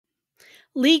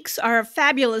Leeks are a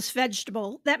fabulous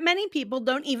vegetable that many people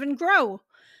don't even grow.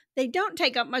 They don't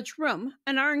take up much room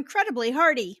and are incredibly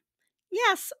hardy.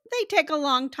 Yes, they take a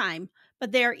long time,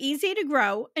 but they are easy to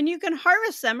grow and you can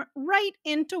harvest them right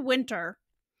into winter.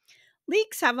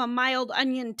 Leeks have a mild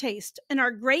onion taste and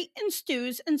are great in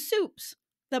stews and soups,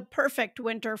 the perfect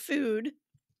winter food.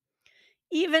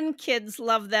 Even kids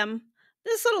love them.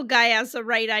 This little guy has the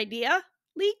right idea: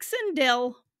 leeks and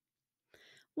dill.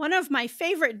 One of my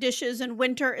favorite dishes in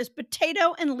winter is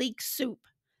potato and leek soup.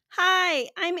 Hi,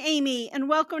 I'm Amy, and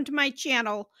welcome to my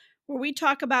channel where we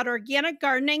talk about organic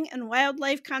gardening and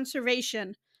wildlife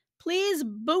conservation. Please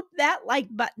boop that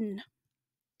like button.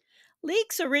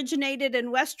 Leeks originated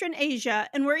in Western Asia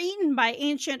and were eaten by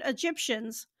ancient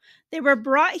Egyptians. They were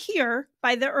brought here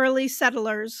by the early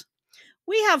settlers.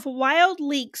 We have wild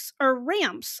leeks or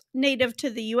ramps native to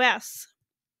the U.S.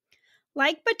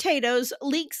 Like potatoes,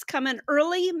 leeks come in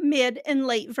early, mid, and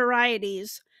late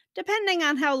varieties, depending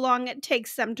on how long it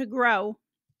takes them to grow.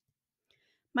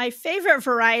 My favorite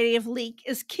variety of leek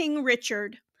is King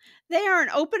Richard. They are an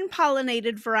open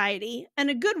pollinated variety and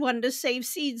a good one to save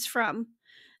seeds from.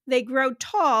 They grow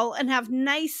tall and have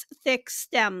nice, thick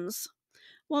stems.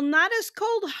 While not as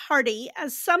cold hardy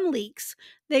as some leeks,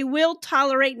 they will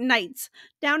tolerate nights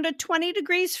down to 20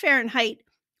 degrees Fahrenheit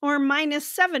or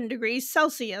 -7 degrees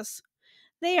Celsius.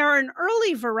 They are an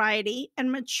early variety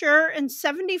and mature in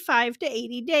 75 to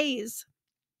 80 days.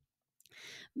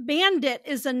 Bandit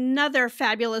is another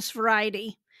fabulous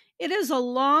variety. It is a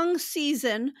long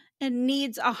season and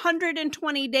needs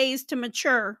 120 days to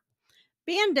mature.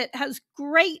 Bandit has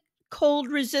great cold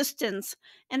resistance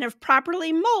and, if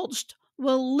properly mulched,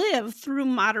 will live through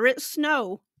moderate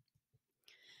snow.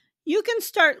 You can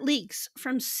start leeks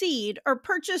from seed or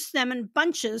purchase them in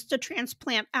bunches to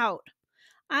transplant out.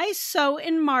 I sow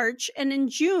in March and in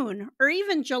June or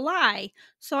even July,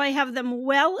 so I have them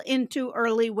well into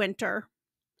early winter.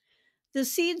 The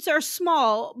seeds are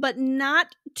small but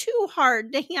not too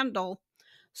hard to handle.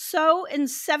 Sow in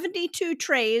 72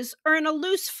 trays or in a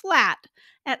loose flat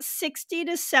at 60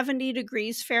 to 70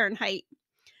 degrees Fahrenheit.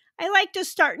 I like to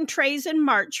start in trays in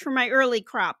March for my early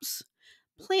crops.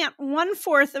 Plant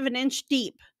 1/4 of an inch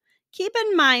deep. Keep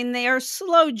in mind they are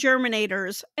slow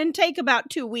germinators and take about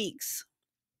 2 weeks.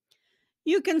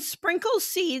 You can sprinkle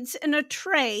seeds in a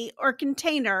tray or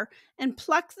container and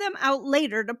pluck them out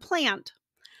later to plant.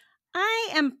 I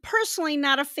am personally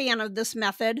not a fan of this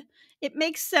method. It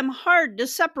makes them hard to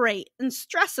separate and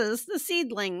stresses the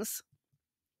seedlings.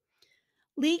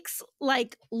 Leeks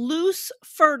like loose,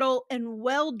 fertile, and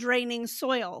well-draining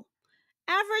soil.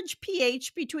 Average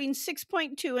pH between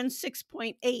 6.2 and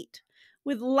 6.8.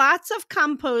 With lots of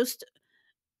compost,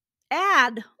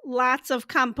 add lots of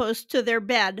compost to their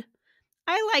bed.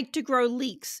 I like to grow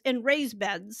leeks in raised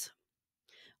beds.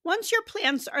 Once your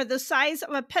plants are the size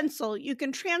of a pencil, you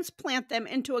can transplant them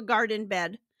into a garden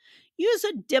bed. Use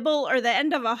a dibble or the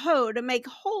end of a hoe to make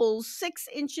holes 6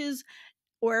 inches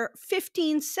or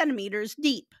 15 centimeters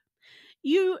deep.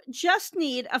 You just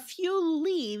need a few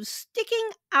leaves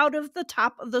sticking out of the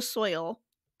top of the soil.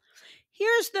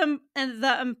 Here's the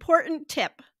important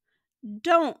tip: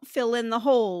 don't fill in the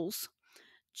holes.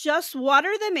 Just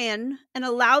water them in and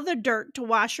allow the dirt to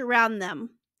wash around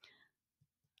them.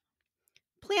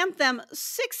 Plant them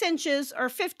 6 inches or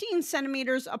 15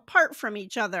 centimeters apart from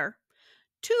each other,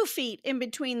 2 feet in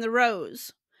between the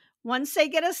rows. Once they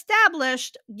get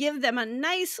established, give them a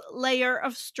nice layer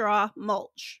of straw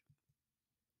mulch.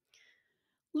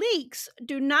 Leeks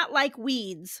do not like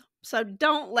weeds, so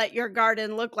don't let your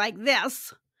garden look like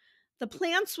this. The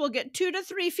plants will get 2 to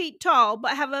 3 feet tall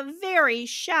but have a very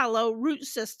shallow root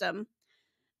system.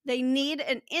 They need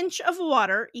an inch of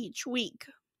water each week.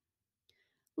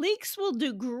 Leeks will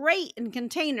do great in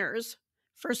containers.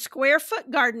 For square foot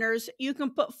gardeners, you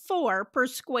can put 4 per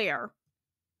square.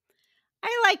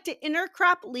 I like to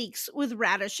intercrop leeks with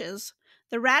radishes.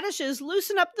 The radishes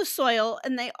loosen up the soil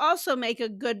and they also make a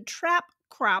good trap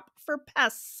crop for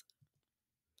pests.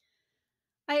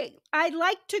 I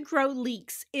like to grow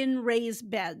leeks in raised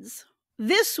beds.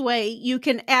 This way you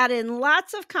can add in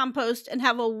lots of compost and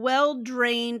have a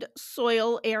well-drained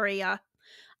soil area.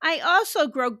 I also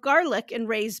grow garlic in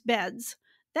raised beds.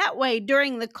 That way,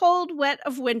 during the cold, wet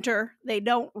of winter, they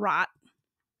don't rot.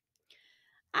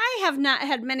 I have not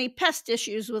had many pest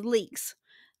issues with leeks.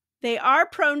 They are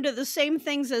prone to the same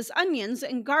things as onions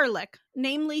and garlic,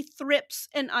 namely thrips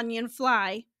and onion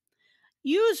fly.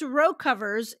 Use row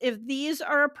covers if these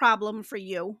are a problem for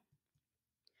you.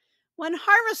 When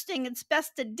harvesting, it's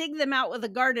best to dig them out with a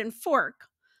garden fork.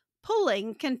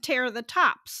 Pulling can tear the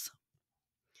tops.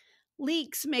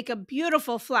 Leeks make a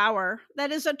beautiful flower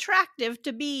that is attractive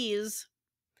to bees.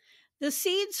 The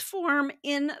seeds form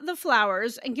in the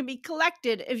flowers and can be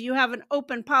collected if you have an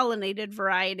open pollinated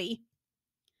variety.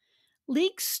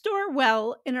 Leeks store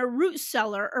well in a root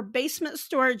cellar or basement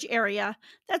storage area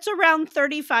that's around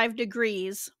 35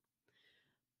 degrees.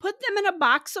 Put them in a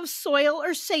box of soil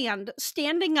or sand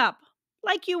standing up,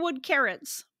 like you would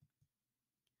carrots.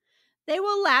 They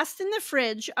will last in the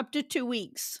fridge up to 2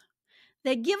 weeks.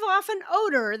 They give off an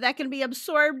odor that can be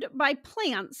absorbed by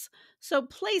plants, so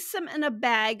place them in a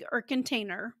bag or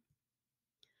container.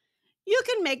 You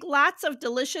can make lots of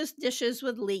delicious dishes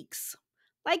with leeks,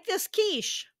 like this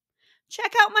quiche.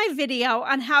 Check out my video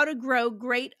on how to grow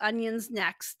great onions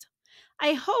next.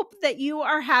 I hope that you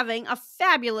are having a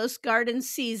fabulous garden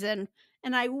season,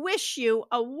 and I wish you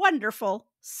a wonderful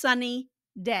sunny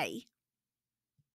day.